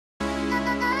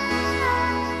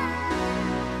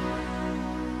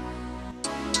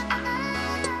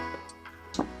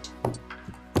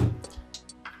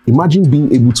Imagine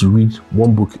being able to read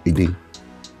one book a day.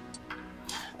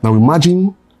 Now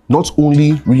imagine not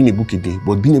only reading a book a day,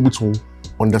 but being able to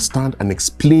understand and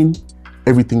explain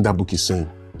everything that book is saying.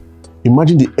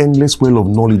 Imagine the endless well of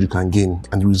knowledge you can gain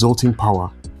and the resulting power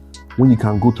when you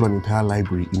can go through an entire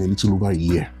library in a little over a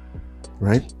year,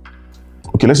 right?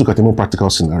 Okay, let's look at a more practical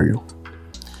scenario.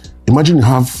 Imagine you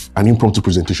have an impromptu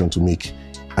presentation to make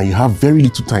and you have very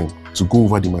little time to go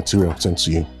over the material sent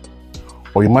to you.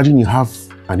 Or imagine you have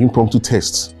an impromptu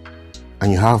test and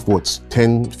you have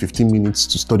 10-15 minutes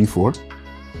to study for.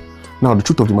 Now, the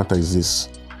truth of the matter is this: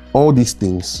 all these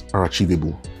things are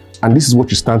achievable. And this is what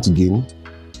you stand to gain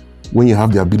when you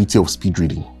have the ability of speed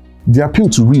reading. The appeal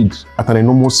to read at an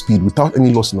enormous speed without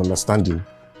any loss in understanding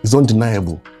is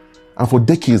undeniable. And for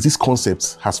decades, this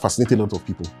concept has fascinated a lot of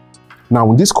people. Now,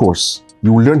 in this course,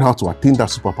 you will learn how to attain that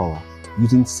superpower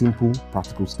using simple,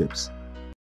 practical steps.